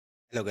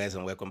Hello guys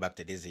and welcome back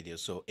to this video.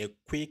 So a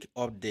quick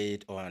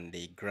update on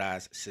the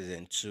grass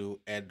season 2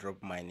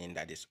 airdrop mining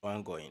that is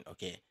ongoing.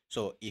 Okay,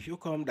 so if you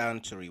come down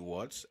to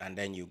rewards and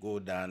then you go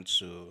down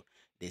to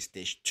the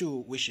stage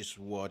 2, which is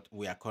what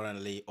we are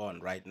currently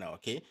on right now,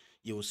 okay,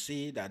 you'll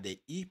see that the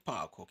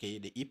epoch, okay,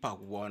 the epoch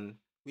 1,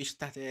 which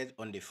started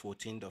on the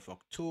 14th of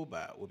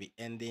October, will be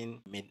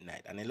ending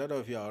midnight. And a lot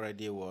of you are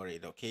already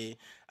worried, okay,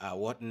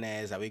 what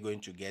next? Are we going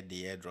to get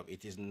the airdrop?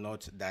 It is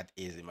not that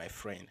easy, my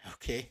friend.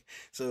 Okay,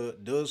 so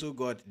those who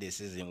got the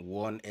season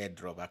 1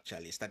 airdrop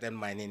actually started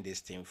mining this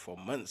thing for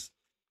months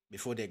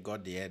before they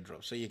got the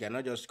airdrop. So you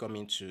cannot just come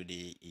into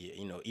the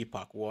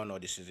epoch 1 or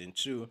the season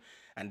 2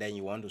 and then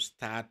you want to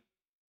start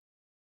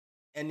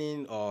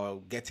earning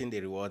or getting the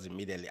rewards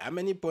immediately. How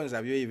many points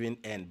have you even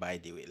earned, by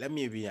the way? Let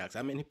me even ask,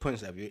 how many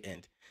points have you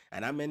earned?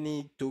 And how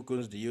many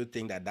tokens do you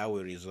think that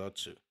will result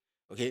to?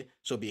 Okay,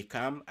 so be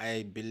calm.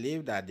 I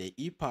believe that the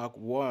epoch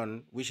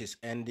 1, which is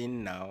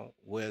ending now,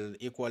 will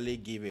equally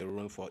give a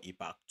room for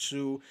epoch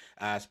 2,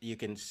 as you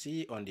can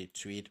see on the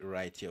tweet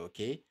right here.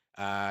 Okay,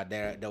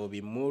 there will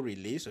be more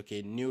release,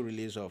 okay, new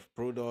release of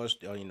products,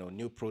 or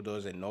new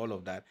products and all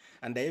of that.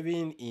 And they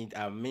even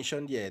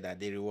mentioned here that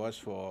the rewards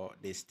for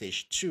the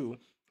stage 2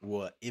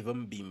 will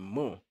even be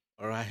more.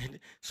 All right,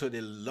 so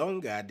the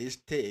longer this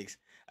takes,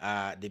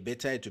 the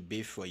better it will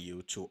be for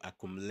you to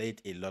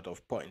accumulate a lot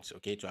of points.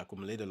 Okay, to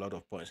accumulate a lot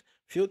of points.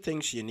 Few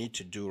things you need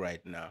to do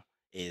right now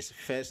is,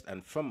 first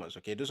and foremost,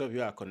 okay, those of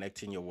you are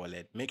connecting your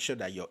wallet, make sure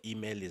that your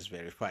email is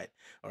verified.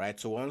 All right,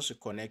 so once you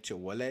connect your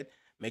wallet,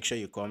 make sure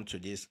you come to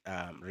this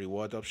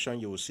reward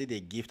option. You will see the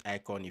gift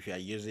icon if you are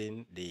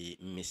using the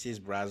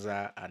Mrs.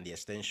 browser and the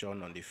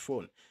extension on the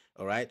phone.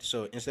 All right,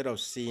 so instead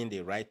of seeing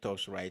the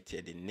write-ups right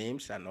here, the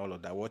names and all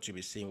of that, what you'll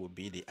be seeing will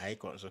be the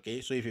icons.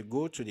 Okay, so if you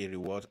go to the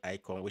reward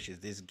icon, which is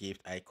this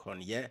gift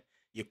icon here,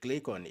 you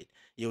click on it,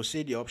 you'll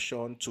see the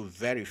option to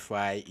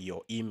verify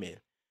your email.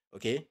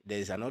 Okay, there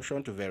is an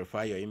option to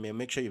verify your email.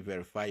 Make sure you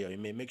verify your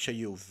email. Make sure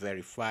you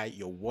verify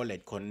your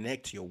wallet,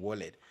 connect your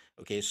wallet.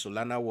 Okay,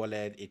 Solana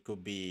wallet, it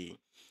could be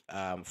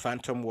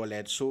Phantom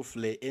wallet,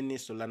 Souffle, any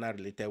Solana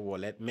related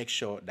wallet. Make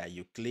sure that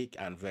you click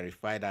and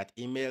verify that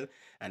email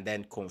and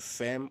then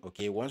confirm.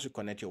 Okay, once you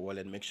connect your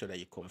wallet, make sure that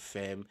you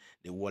confirm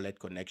the wallet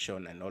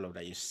connection and all of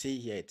that. You see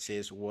here it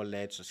says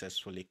wallet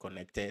successfully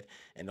connected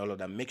and all of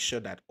that. Make sure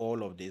that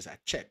all of these are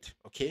checked.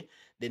 Okay,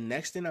 the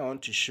next thing I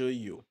want to show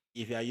you,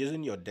 if you are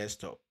using your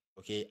desktop,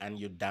 okay, and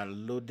you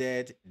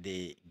downloaded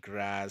the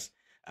grass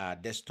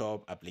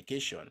desktop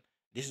application,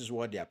 this is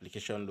what the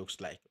application looks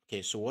like.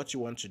 Okay, so what you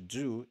want to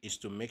do is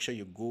to make sure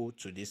you go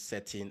to this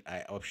setting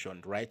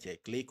option right here,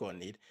 click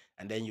on it,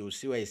 and then you'll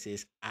see where it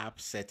says app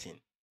setting.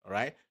 All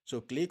right,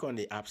 so click on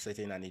the app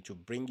setting and it will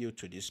bring you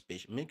to this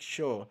page. Make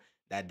sure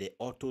that the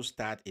auto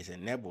start is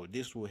enabled.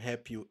 This will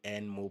help you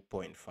earn more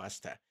points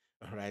faster.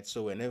 All right,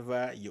 so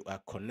whenever you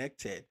are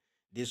connected,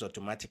 this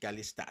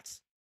automatically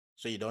starts,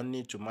 so you don't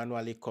need to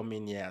manually come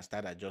in here and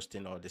start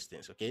adjusting all these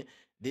things. Okay,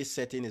 this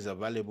setting is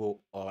available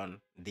on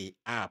the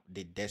app,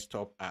 the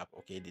desktop app,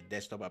 okay, the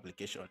desktop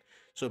application.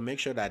 So make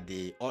sure that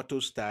the auto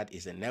start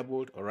is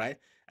enabled. All right,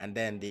 and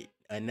then the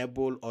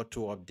enable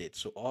auto update,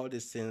 so all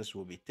these things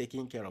will be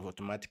taken care of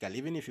automatically.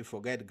 Even if you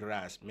forget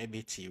grass,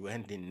 maybe till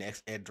when the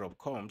next airdrop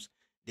comes,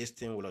 this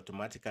thing will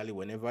automatically,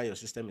 whenever your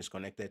system is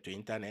connected to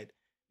internet,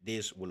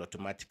 this will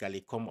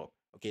automatically come up.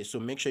 Okay, so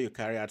make sure you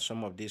carry out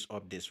some of these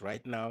updates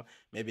right now,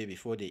 maybe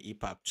before the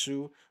epoch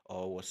 2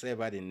 or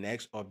whatever the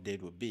next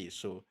update will be.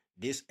 So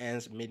this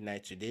ends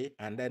midnight today,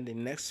 and then the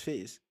next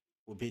phase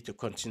will be to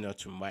continue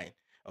to mine.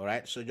 All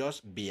right, so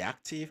just be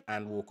active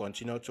and we'll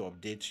continue to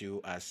update you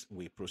as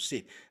we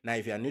proceed. Now,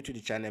 if you are new to the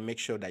channel, make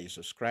sure that you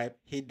subscribe,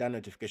 hit that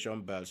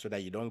notification bell so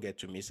that you don't get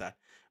to miss out.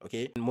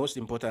 Okay, and most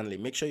importantly,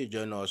 make sure you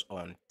join us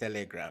on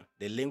Telegram.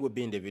 The link will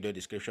be in the video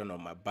description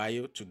on my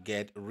bio to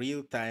get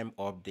real-time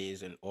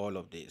updates and all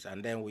of this.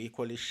 And then we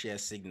equally share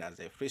signals,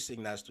 the free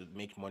signals to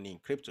make money in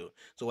crypto.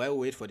 So while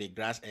we wait for the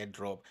grass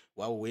airdrop,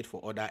 while we wait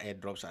for other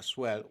airdrops as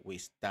well, we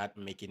start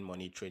making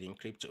money trading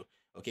crypto.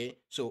 Okay,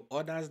 so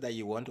others that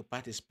you want to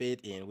participate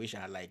in, which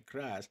are like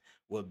grass,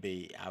 will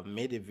be, I've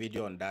made a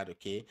video on that.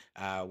 Okay,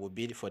 will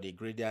be for the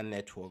gradient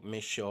network.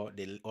 Make sure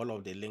all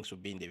of the links will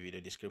be in the video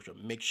description.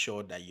 Make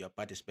sure that you're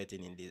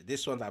participating in this.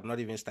 This ones have not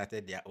even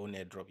started their own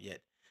airdrop yet,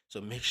 so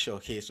make sure.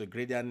 Okay, so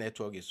gradient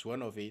network is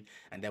one of it,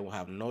 and then we'll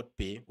have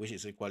NotePay, which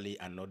is equally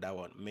another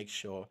one. Make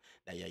sure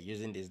that you're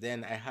using this.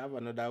 Then I have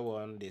another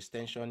one. The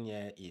extension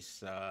here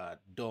is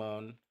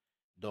Dawn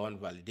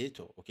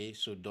Validator. Okay,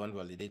 so Dawn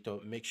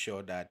Validator, make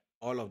sure that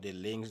all of the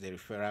links, the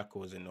referral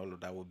codes and all of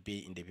that will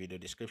be in the video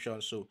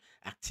description. So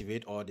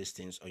activate all these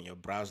things on your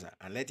browser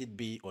and let it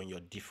be on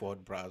your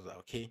default browser.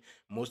 Okay,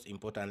 most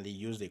importantly,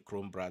 use the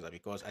Chrome browser,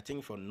 because I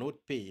think for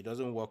NotePay it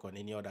doesn't work on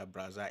any other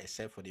browser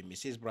except for the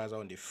Mrs. browser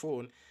on the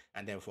phone,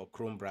 and then for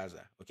Chrome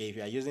browser. Okay, if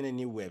you are using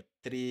any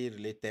Web3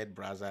 related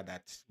browser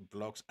that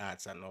blocks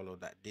ads and all of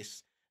that,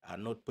 this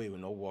NotePay will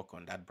not work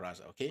on that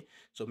browser. Okay,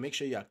 so make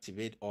sure you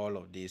activate all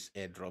of these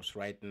airdrops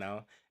right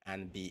now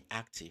and be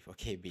active.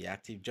 Okay, be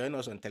active. Join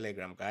us on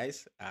Telegram,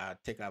 guys.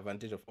 Take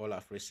advantage of all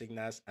our free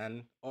signals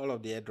and all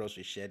of the airdrops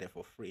we share there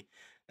for free.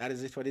 That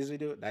is it for this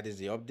video. That is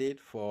the update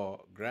for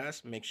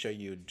grass. Make sure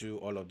you do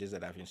all of this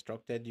that I've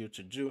instructed you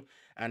to do,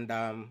 and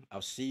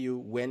I'll see you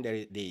when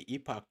the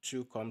Epoch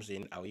 2 comes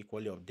in. I'll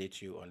equally update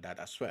you on that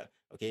as well.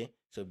 Okay,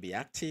 so be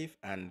active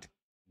and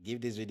give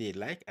this video a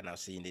like, and I'll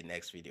see you in the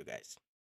next video, guys.